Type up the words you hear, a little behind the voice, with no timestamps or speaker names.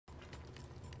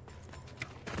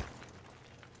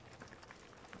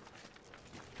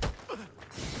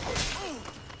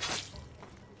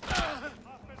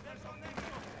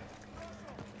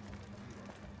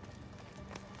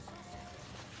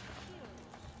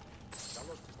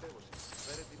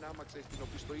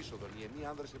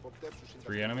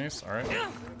Three enemies, alright.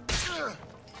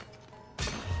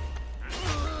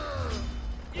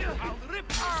 I'll rip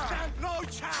you. Stand no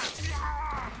chance.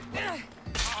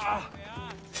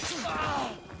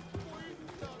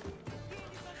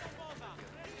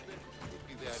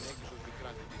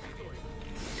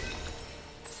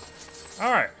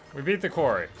 Alright, we beat the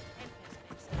quarry.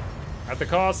 At the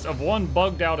cost of one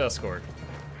bugged out escort.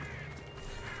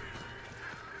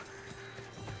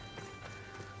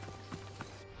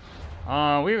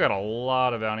 We've got a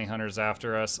lot of bounty hunters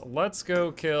after us. Let's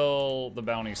go kill the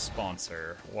bounty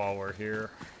sponsor while we're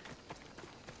here.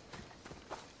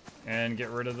 And get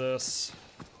rid of this.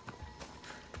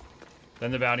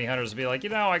 Then the bounty hunters will be like, you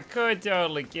know, I could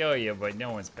totally kill you, but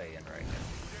no one's paying right now.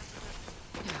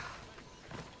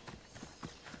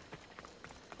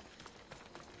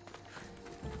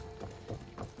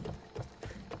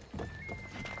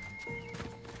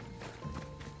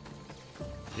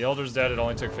 The Elder's dead, it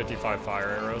only took 55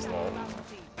 fire arrows, lol.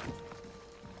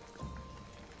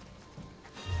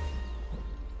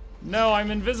 No, I'm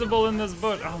invisible in this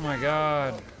boat. Oh my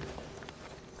god.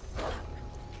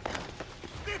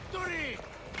 Victory!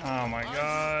 Oh my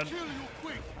god.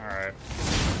 Alright.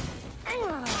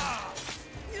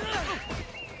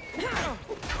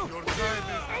 Your time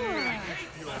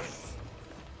is near.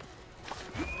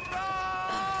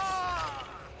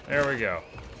 There we go.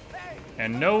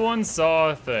 And no one saw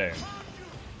a thing.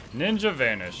 Ninja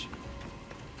vanish.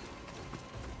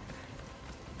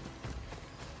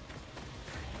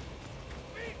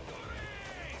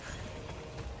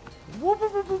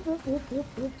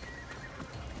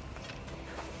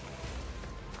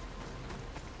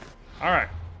 Alright.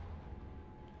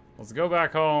 Let's go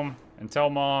back home and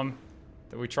tell Mom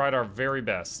that we tried our very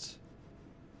best.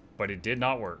 But it did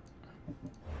not work.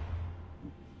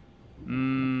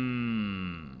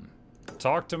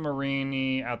 Talk to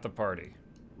Marini at the party.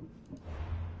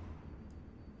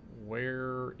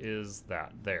 Where is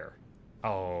that? There.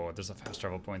 Oh, there's a fast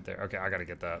travel point there. Okay, I gotta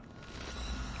get that.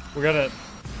 We gotta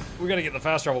get the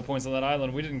fast travel points on that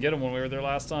island. We didn't get them when we were there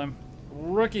last time.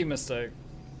 Rookie mistake.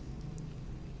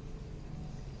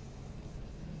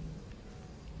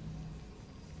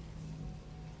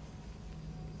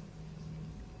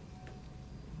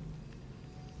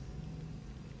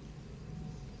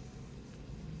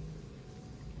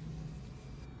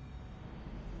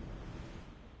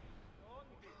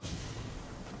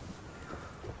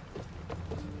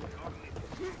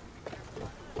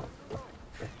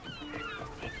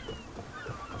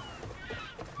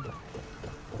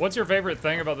 What's your favorite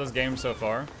thing about this game so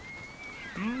far?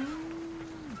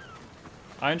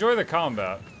 I enjoy the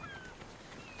combat.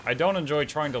 I don't enjoy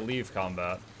trying to leave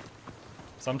combat.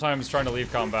 Sometimes trying to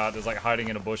leave combat is like hiding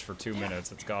in a bush for 2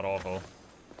 minutes. It's god-awful.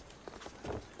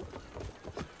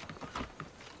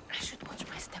 I should watch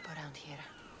my step around here.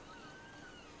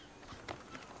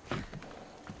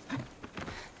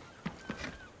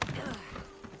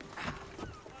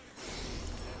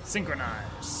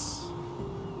 Synchronize.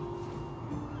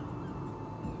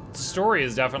 The story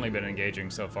has definitely been engaging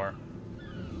so far.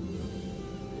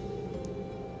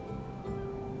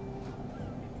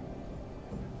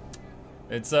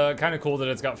 It's kind of cool that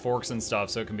it's got forks and stuff,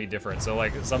 so it can be different. So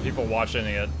like some people watching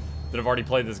it that have already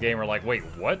played this game are like, wait,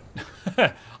 what?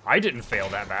 I didn't fail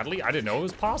that badly. I didn't know it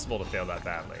was possible to fail that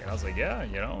badly. And I was like, yeah,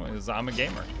 you know, I'm a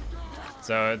gamer.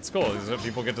 So it's cool.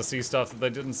 People get to see stuff that they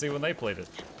didn't see when they played it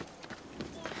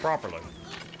properly.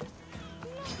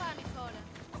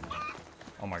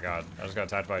 Oh my god, I just got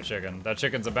attacked by a chicken. That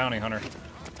chicken's a bounty hunter.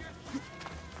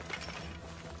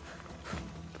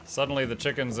 Suddenly the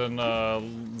chickens in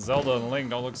Zelda and Link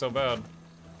don't look so bad.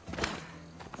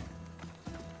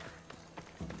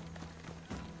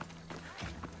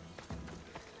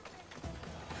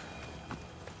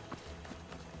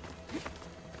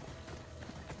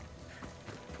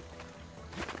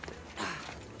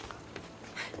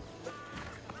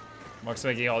 Muck's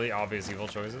making all the obvious evil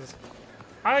choices.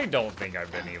 I don't think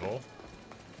I've been evil.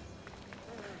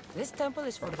 This temple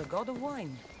is for the god of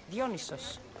wine,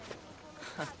 Dionysos.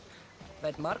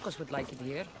 Bet Marcos would like it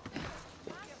here.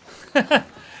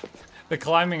 The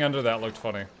climbing under that looked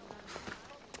funny.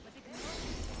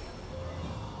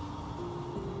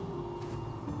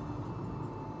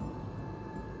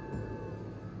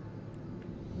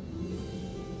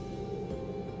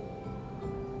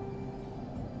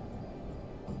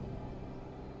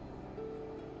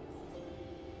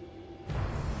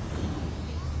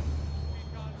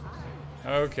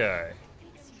 Okay.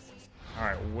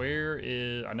 Alright, where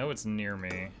is... I know it's near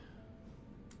me.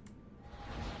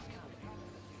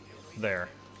 There.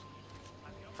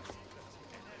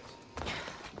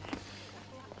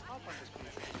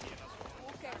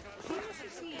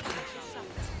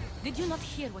 Did you not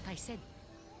hear what I said?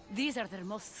 These are their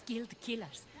most skilled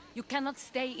killers. You cannot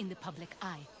stay in the public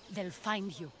eye. They'll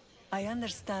find you. I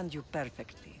understand you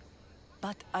perfectly.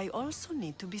 But I also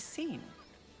need to be seen.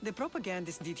 The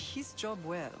propagandist did his job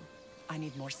well. I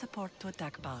need more support to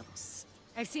attack Baros.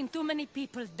 I've seen too many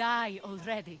people die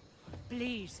already.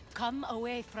 Please, come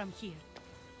away from here.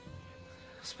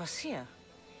 Aspasia,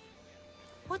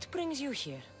 what brings you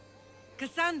here?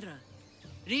 Cassandra,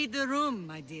 read the room,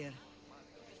 my dear.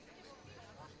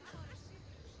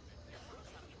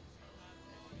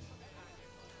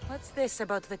 What's this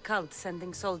about the cult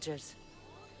sending soldiers?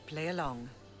 Play along.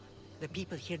 The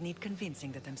people here need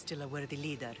convincing that I'm still a worthy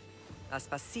leader.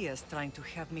 Aspasia's trying to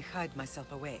have me hide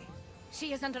myself away.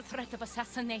 She is under threat of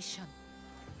assassination.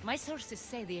 My sources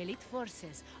say the elite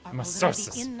forces are My already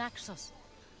sources. in Naxos.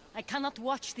 I cannot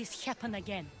watch this happen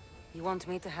again. You want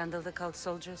me to handle the cult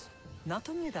soldiers? Not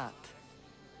only that,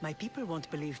 my people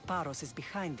won't believe Paros is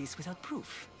behind this without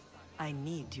proof. I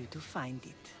need you to find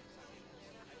it.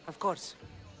 Of course.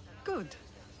 Good.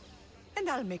 And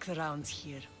I'll make the rounds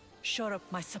here. Shore up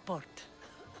my support.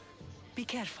 Be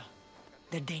careful.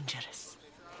 They're dangerous.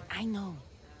 I know.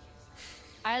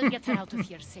 I'll get her out of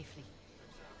here safely.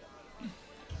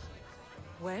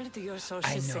 Where do your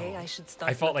sources say I should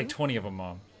start I fought like looking? 20 of them,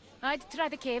 Mom. I'd try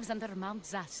the caves under Mount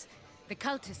Zas. The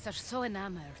cultists are so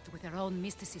enamored with their own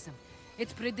mysticism.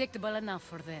 It's predictable enough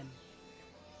for them.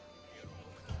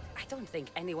 I don't think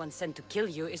anyone sent to kill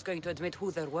you is going to admit who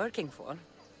they're working for.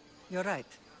 You're right.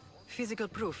 Physical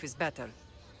proof is better.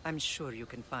 I'm sure you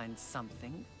can find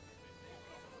something.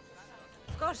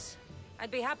 Of course. I'd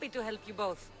be happy to help you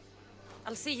both.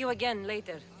 I'll see you again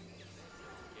later.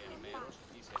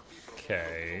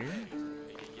 Okay.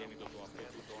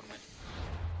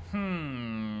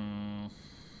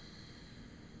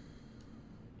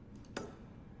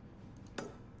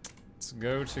 Let's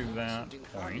go to that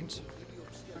point.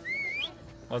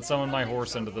 Let's summon my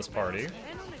horse into this party.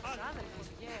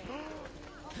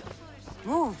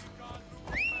 Move!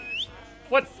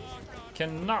 What?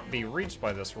 Cannot be reached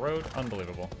by this road.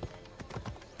 Unbelievable.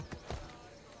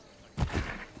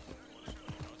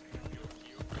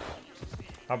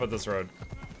 How about this road?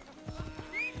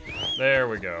 There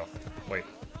we go. Wait.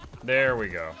 There we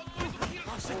go.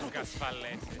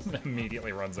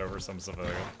 Immediately runs over some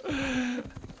civilian.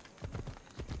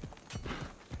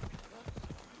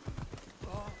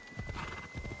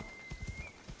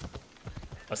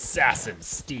 Assassin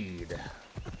steed.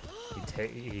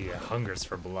 He hungers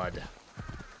for blood.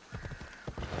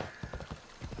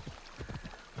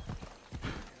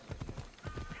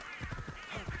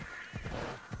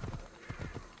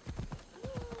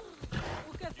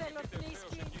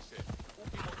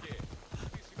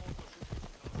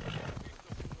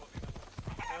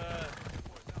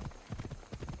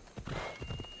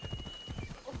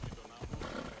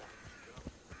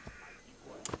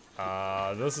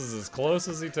 This is as close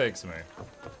as he takes me.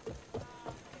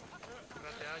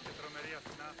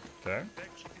 Okay.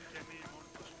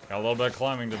 Got a little bit of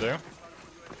climbing to do.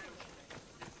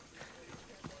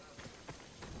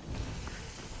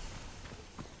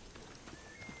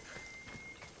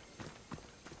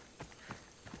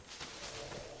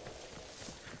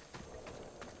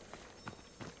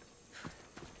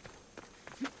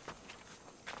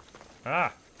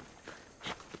 Ah!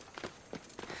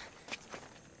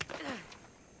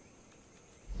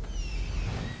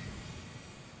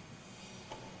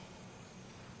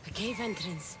 A cave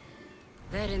entrance.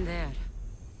 They're in there.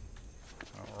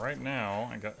 Right now,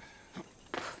 I got...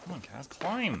 Come on, Cass,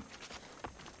 climb!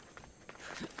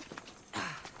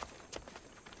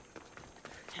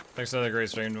 Thanks for the great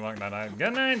stream, Monk Night.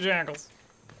 Good night, Jackals!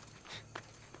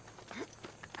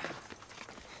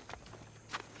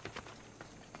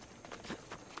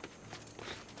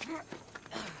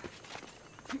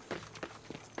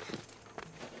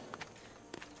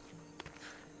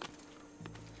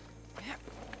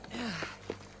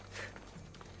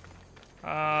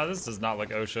 This does not look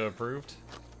OSHA approved.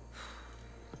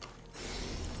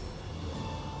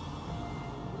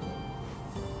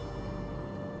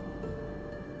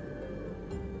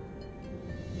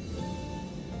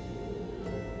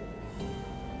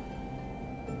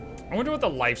 I wonder what the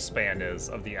lifespan is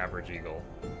of the average eagle.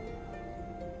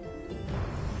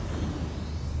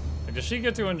 Like, does she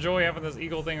get to enjoy having this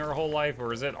eagle thing her whole life,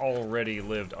 or is it already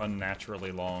lived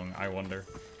unnaturally long, I wonder?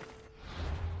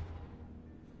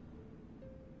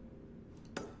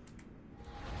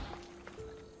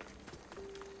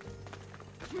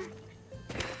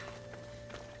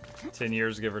 10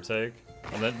 years, give or take.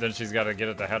 And then she's got to get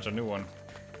it to hatch a new one.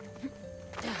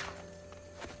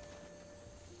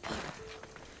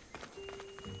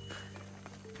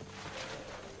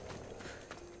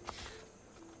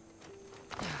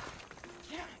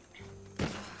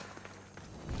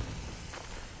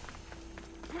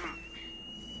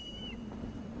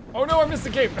 Oh no, I missed the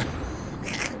cape!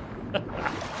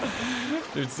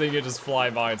 Dude, seeing it just fly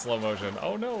by in slow motion.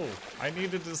 Oh no, I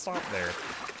needed to stop there.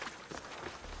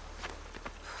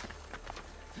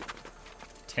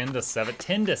 10 to 7,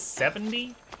 10 to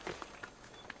 70?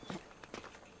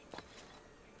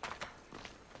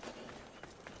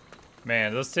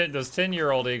 Man, those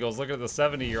 10-year-old eagles, look at the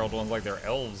 70-year-old ones like they're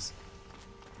elves.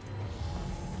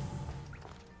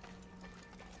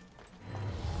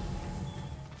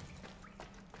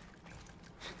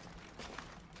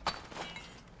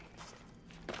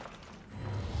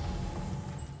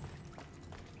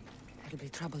 There'll be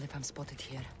trouble if I'm spotted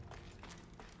here.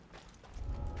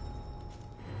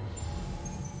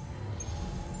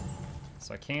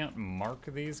 So I can't mark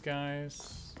these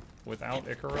guys without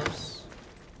Icaros.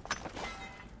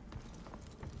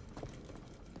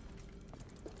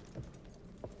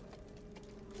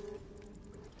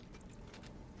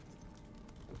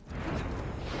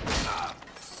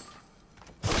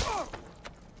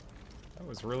 That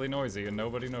was really noisy and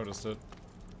nobody noticed it.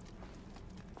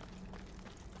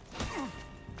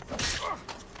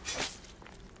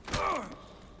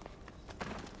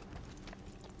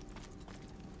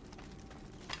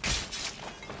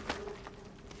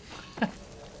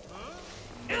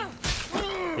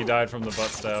 He died from the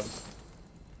butt stab.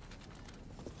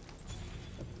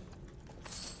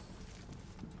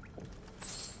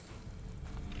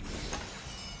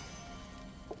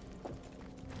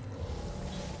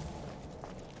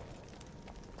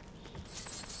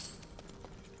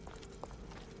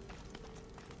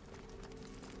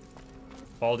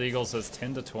 Bald Eagle says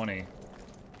 10 to 20.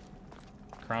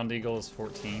 Crowned Eagle is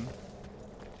 14.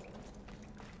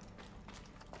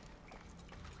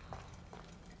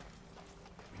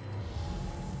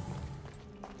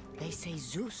 They say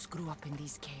Zeus grew up in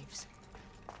these caves.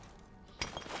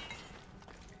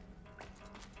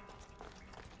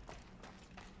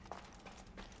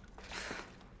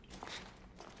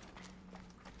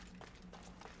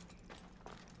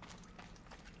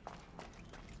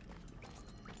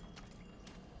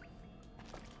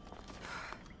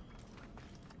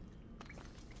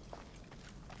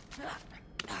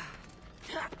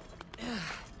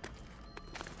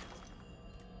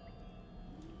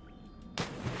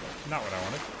 Not what I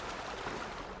wanted.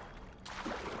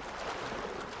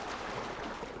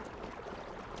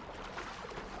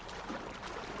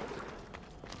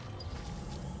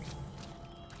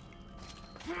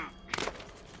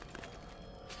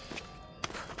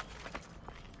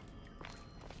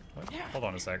 What? Hold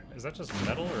on a sec. Is that just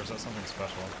metal or is that something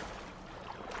special?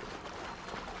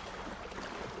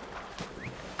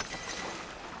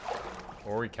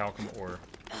 Orichalcum ore.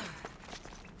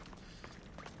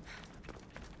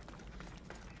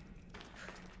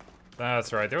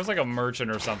 That's right. There was like a merchant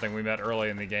or something we met early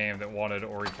in the game that wanted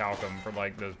orichalcum from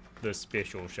like the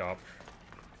special shop.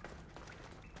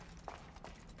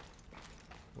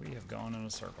 We have gone in a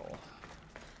circle.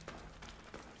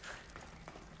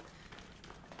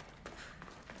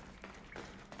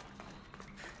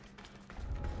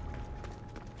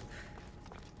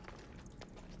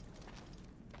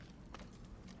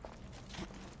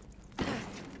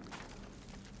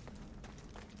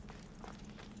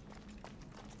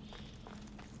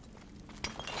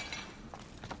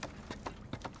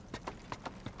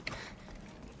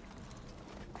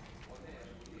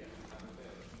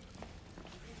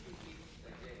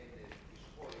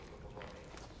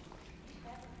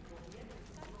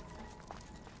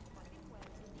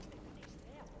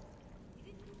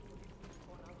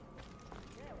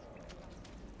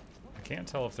 Can't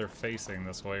tell if they're facing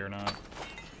this way or not.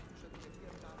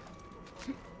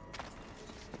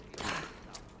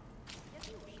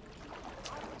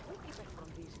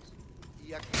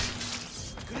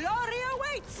 Glory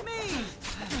awaits me!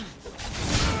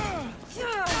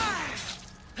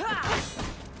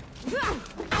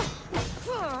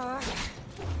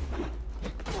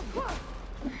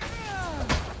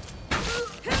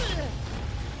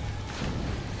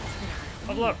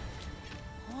 Level up!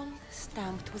 All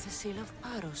stamped with the seal of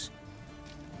Paros.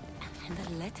 And a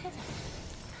letter?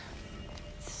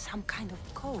 It's some kind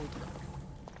of code.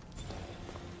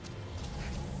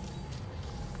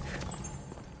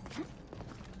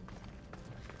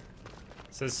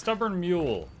 It says Stubborn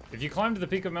Mule. If you climb to the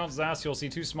peak of Mount Zas, you'll see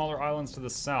two smaller islands to the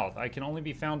south. I can only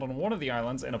be found on one of the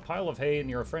islands in a pile of hay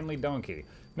near a friendly donkey.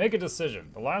 Make a decision.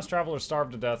 The last traveler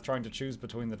starved to death trying to choose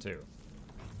between the two.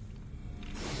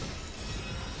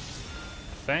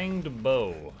 Fanged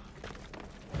bow.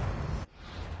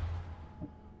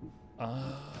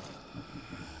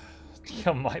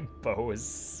 Yeah, my bow is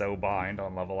so behind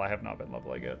on level. I have not been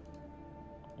leveling it.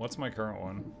 What's my current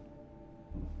one?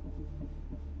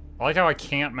 I like how I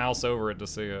can't mouse over it to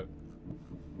see it.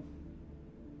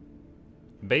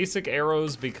 Basic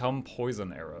arrows become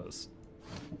poison arrows.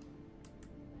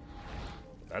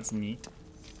 That's neat.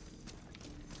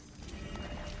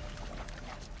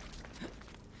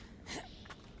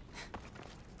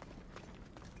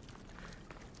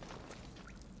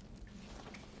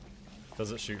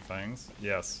 Does it shoot fangs?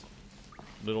 Yes.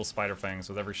 Little spider fangs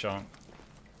with every shot.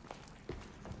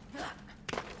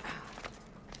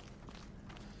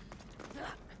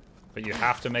 But you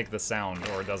have to make the sound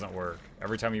or it doesn't work.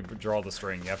 Every time you draw the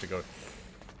string, you have to go.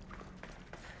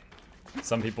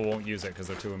 Some people won't use it because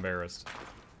they're too embarrassed.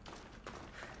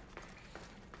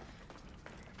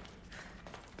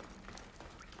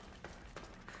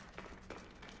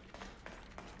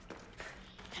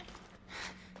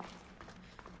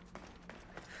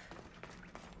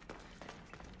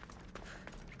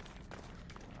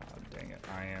 Dang it,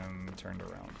 I am turned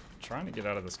around. I'm trying to get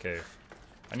out of this cave.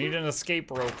 I need an escape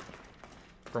rope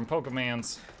from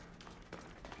Pokemans.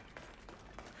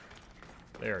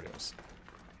 There it is.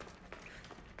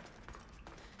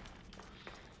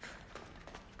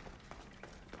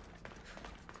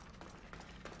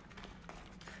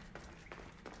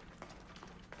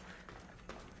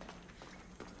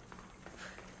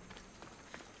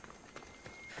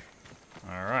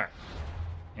 All right.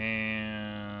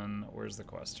 And where's the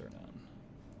quest turn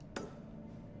in?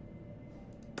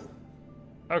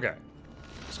 Okay.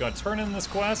 Just gonna turn in this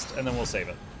quest and then we'll save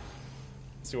it.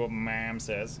 See what Ma'am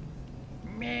says.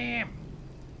 Ma'am!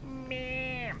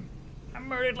 Ma'am! I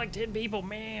murdered like 10 people,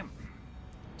 ma'am.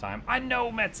 Time. I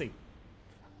know, Metzi.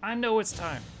 I know it's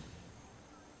time.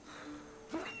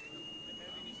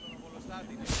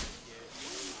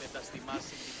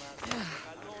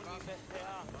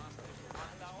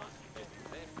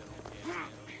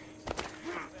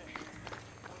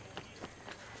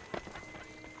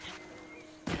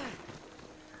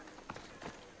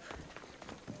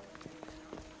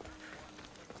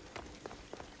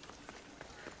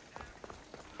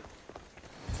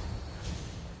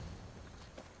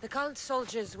 The cult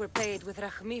soldiers were paid with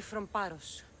Rachmi from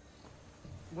Paros.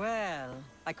 Well,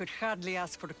 I could hardly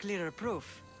ask for clearer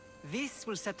proof. This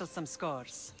will settle some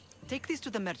scores. Take this to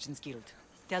the Merchants Guild.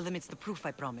 Tell them it's the proof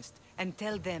I promised. And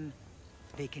tell them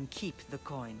they can keep the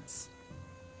coins.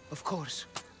 Of course.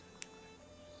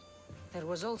 There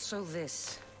was also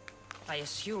this. I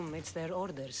assume it's their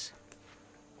orders.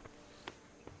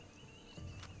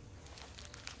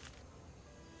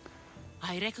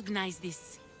 I recognize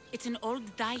this. It's an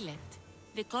old dialect.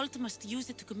 The cult must use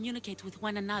it to communicate with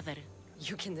one another.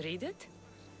 You can read it?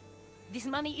 This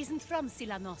money isn't from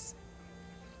Silanos.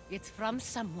 It's from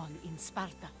someone in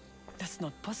Sparta. That's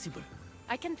not possible.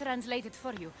 I can translate it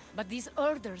for you, but these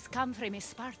orders come from a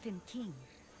Spartan king.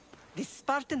 The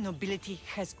Spartan nobility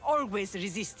has always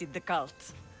resisted the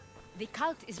cult. The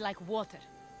cult is like water.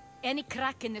 Any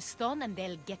crack in the stone and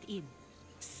they'll get in.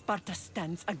 Sparta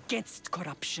stands against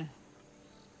corruption.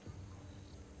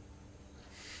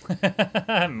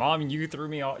 Mom, you threw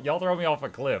me off. Y'all throw me off a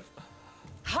cliff.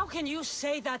 How can you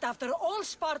say that after all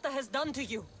Sparta has done to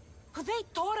you? They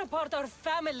tore apart our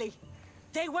family.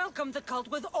 They welcomed the cult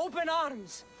with open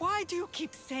arms. Why do you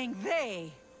keep saying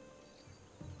they?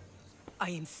 I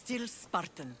am still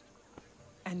Spartan.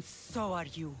 And so are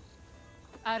you.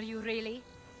 Are you really?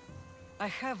 I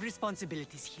have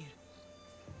responsibilities here.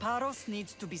 Paros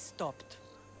needs to be stopped.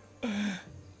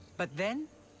 But then,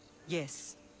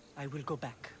 yes, I will go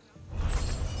back.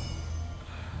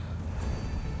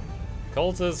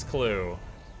 Cultist clue.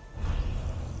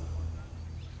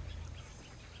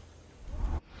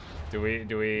 Do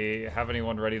we have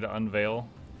anyone ready to unveil?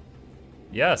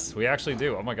 Yes, we actually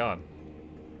do. Oh my god.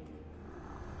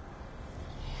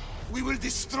 We will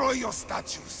destroy your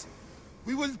statues.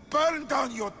 We will burn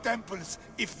down your temples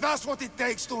if that's what it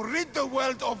takes to rid the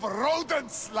world of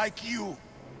rodents like you.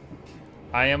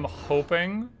 I am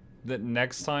hoping that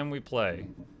next time we play,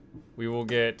 we will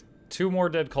get 2 more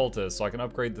dead cultists so I can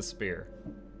upgrade the spear.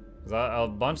 'Cause a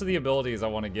bunch of the abilities I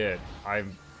want to get,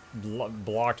 I'm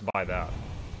blocked by that.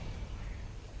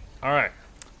 Alright,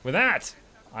 with that,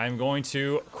 I'm going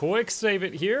to quick save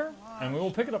it here, and we will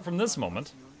pick it up from this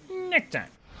moment next time.